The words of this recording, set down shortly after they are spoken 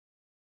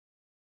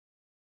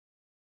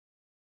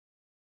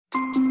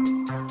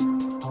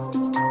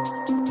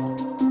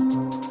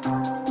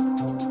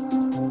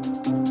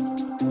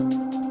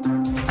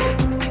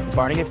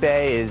Barnegat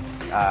Bay is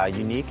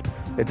unique.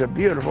 It's a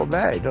beautiful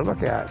bay to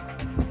look at.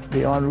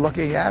 Beyond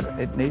looking at it,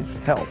 it needs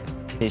help.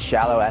 These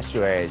shallow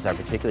estuaries are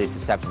particularly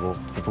susceptible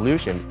to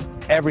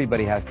pollution.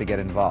 Everybody has to get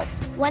involved.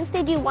 Once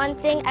they do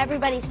one thing,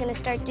 everybody's going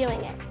to start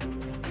doing it.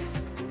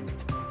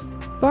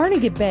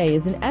 Barnegat Bay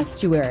is an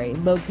estuary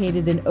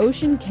located in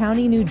Ocean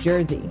County, New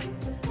Jersey.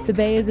 The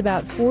bay is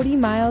about 40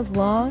 miles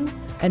long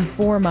and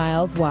 4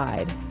 miles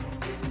wide.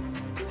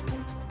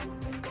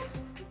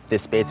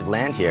 This space of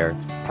land here,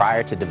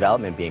 prior to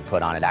development being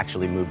put on it,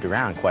 actually moved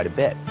around quite a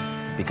bit,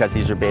 because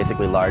these are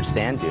basically large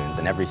sand dunes,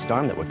 and every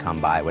storm that would come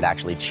by would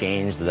actually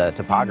change the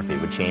topography,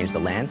 would change the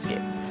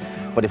landscape.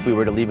 But if we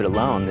were to leave it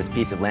alone, this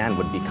piece of land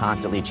would be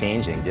constantly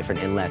changing.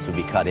 Different inlets would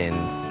be cut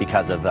in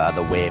because of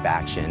the wave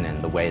action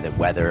and the way that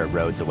weather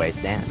erodes away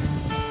sand.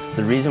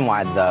 The reason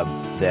why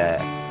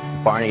the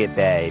Barnegat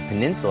Bay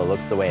Peninsula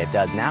looks the way it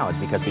does now is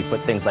because we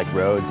put things like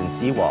roads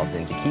and seawalls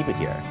in to keep it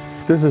here.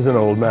 This is an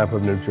old map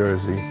of New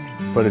Jersey,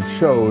 but it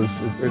shows,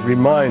 it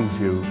reminds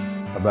you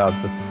about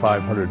the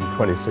 526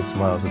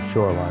 miles of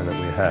shoreline that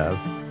we have.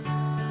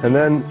 And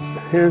then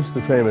here's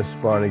the famous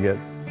Barnegat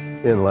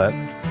Inlet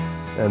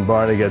and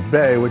Barnegat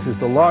Bay, which is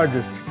the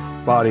largest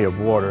body of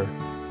water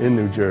in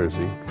New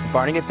Jersey.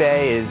 Barnegat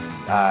Bay is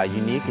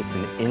unique. It's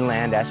an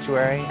inland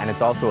estuary, and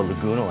it's also a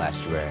lagoonal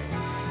estuary.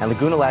 And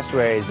lagoonal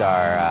estuaries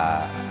are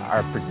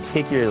a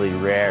particularly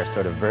rare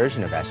sort of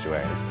version of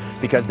estuaries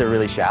because they're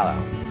really shallow.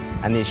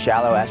 And these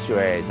shallow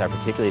estuaries are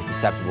particularly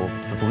susceptible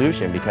to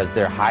pollution because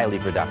they're highly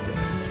productive.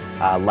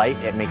 Light,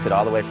 it makes it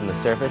all the way from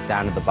the surface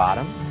down to the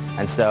bottom,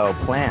 and so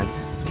plants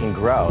can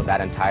grow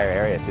that entire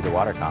area through the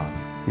water column.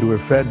 You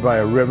were fed by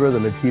a river, the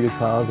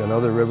Metedeconk,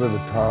 another river,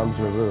 the Toms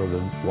River or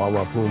the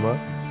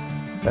Wawapuma,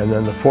 and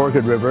then the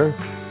Forked River.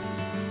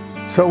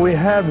 So we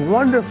had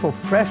wonderful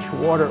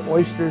freshwater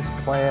oysters,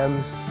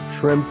 clams,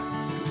 shrimp,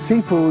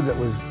 seafood that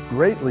was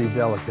greatly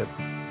delicate.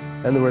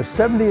 And there were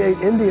 78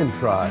 Indian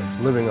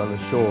tribes living on the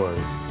shores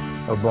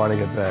of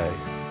Barnegat Bay.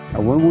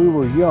 And when we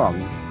were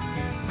young,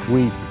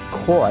 we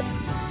caught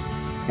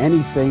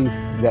anything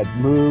that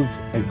moved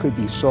and could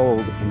be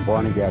sold in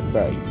Barnegat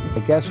Bay. I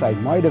guess I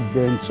might have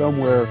been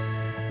somewhere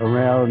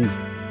around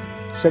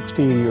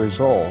 16 years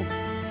old,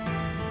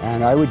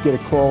 and I would get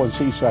a call in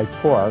Seaside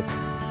Park,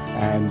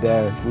 and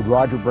would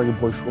Roger bring a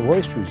bushel of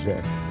oysters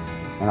in?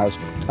 And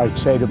I'd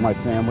say to my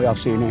family, I'll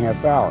see you in a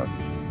half hour.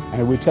 And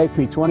it would take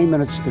me 20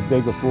 minutes to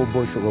dig a full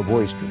bushel of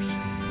oysters.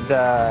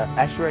 The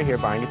estuary here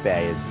at Barnegat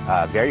Bay is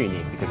very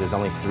unique because there's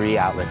only 3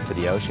 outlets to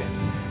the ocean,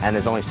 and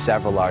there's only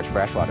several large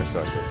freshwater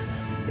sources.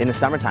 In the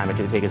summertime, it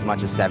can take as much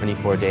as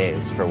 74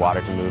 days for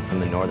water to move from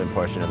the northern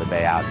portion of the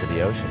bay out to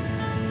the ocean.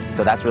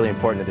 So that's really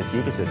important to this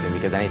ecosystem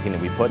because anything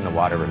that we put in the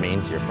water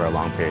remains here for a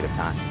long period of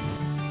time.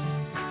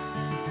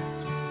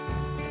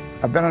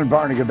 I've been in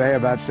Barnegat Bay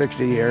about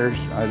 60 years.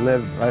 I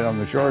live right on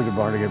the shores of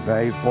Barnegat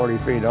Bay, 40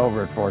 feet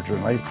over it,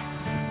 fortunately.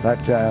 But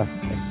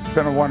it's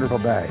been a wonderful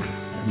bay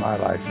in my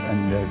life,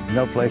 and there's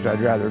no place I'd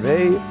rather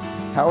be.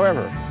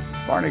 However,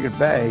 Barnegat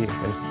Bay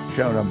has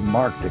shown a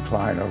marked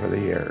decline over the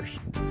years.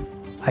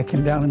 I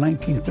came down in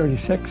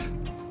 1936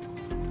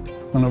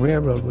 when the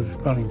railroad was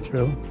running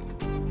through,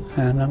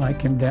 and then I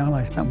came down.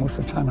 I spent most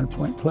of the time in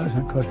Point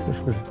Pleasant because this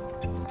was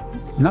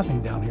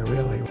nothing down here,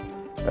 really.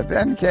 But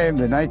then came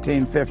the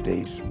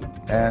 1950s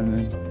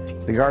and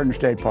the Garden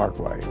State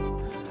Parkway.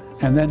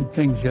 And then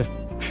things just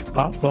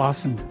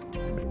blossomed.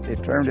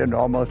 It turned into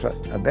almost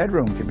a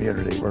bedroom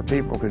community where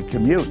people could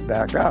commute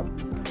back up.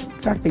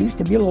 In fact, there used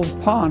to be a little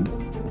pond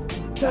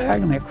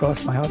diagonally across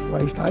my house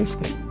where I used to ice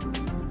skate.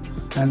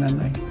 And then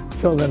they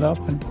filled it up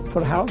and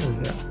put houses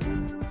there.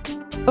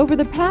 Over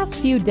the past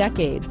few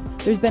decades,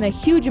 there's been a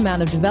huge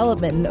amount of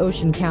development in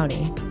Ocean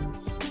County.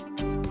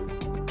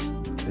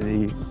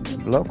 The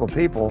local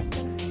people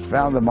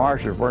found the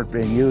marshes weren't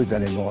being used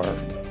anymore.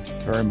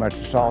 Very much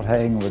salt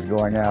haying was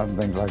going out and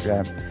things like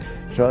that.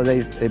 So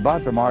they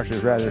bought the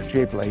marshes rather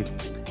cheaply,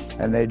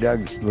 and they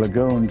dug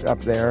lagoons up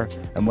there,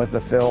 and with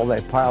the fill,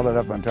 they piled it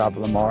up on top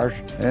of the marsh,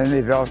 and then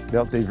they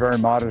built these very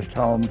modest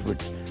homes,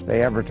 which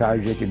they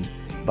advertised you could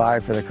buy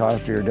for the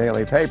cost of your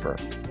daily paper.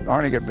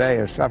 Barnegat Bay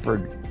has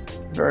suffered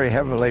very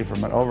heavily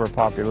from an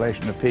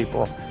overpopulation of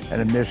people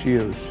and a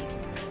misuse.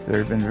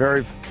 There's been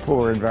very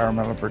poor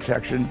environmental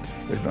protection.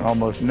 There's been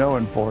almost no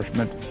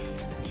enforcement.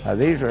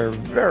 These are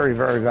very,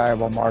 very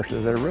valuable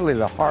marshes. They're really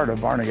the heart of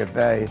Barnegat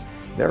Bay.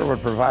 They're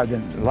what provide a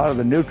lot of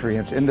the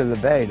nutrients into the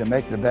bay to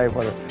make the bay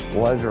what it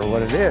was or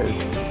what it is.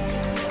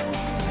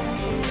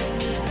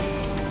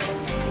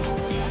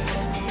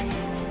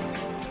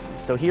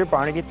 So here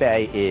Barnegat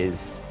Bay is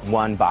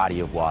one body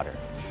of water,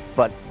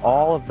 but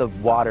all of the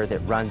water that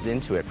runs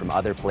into it from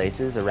other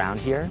places around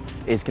here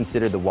is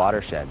considered the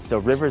watershed. So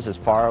rivers as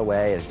far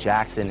away as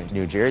Jackson and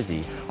New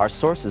Jersey are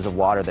sources of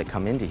water that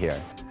come into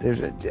here. There's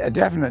a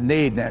definite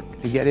need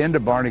to get into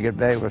Barnegat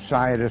Bay with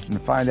scientists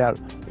and find out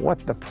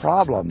what the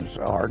problems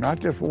are, not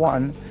just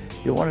one.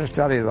 You want to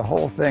study the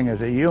whole thing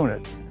as a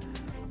unit.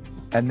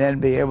 and then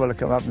be able to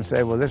come up and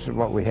say, well, this is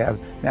what we have,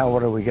 now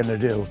what are we going to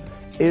do?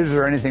 Is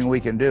there anything we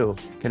can do?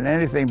 Can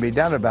anything be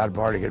done about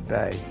Barnegat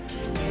Bay?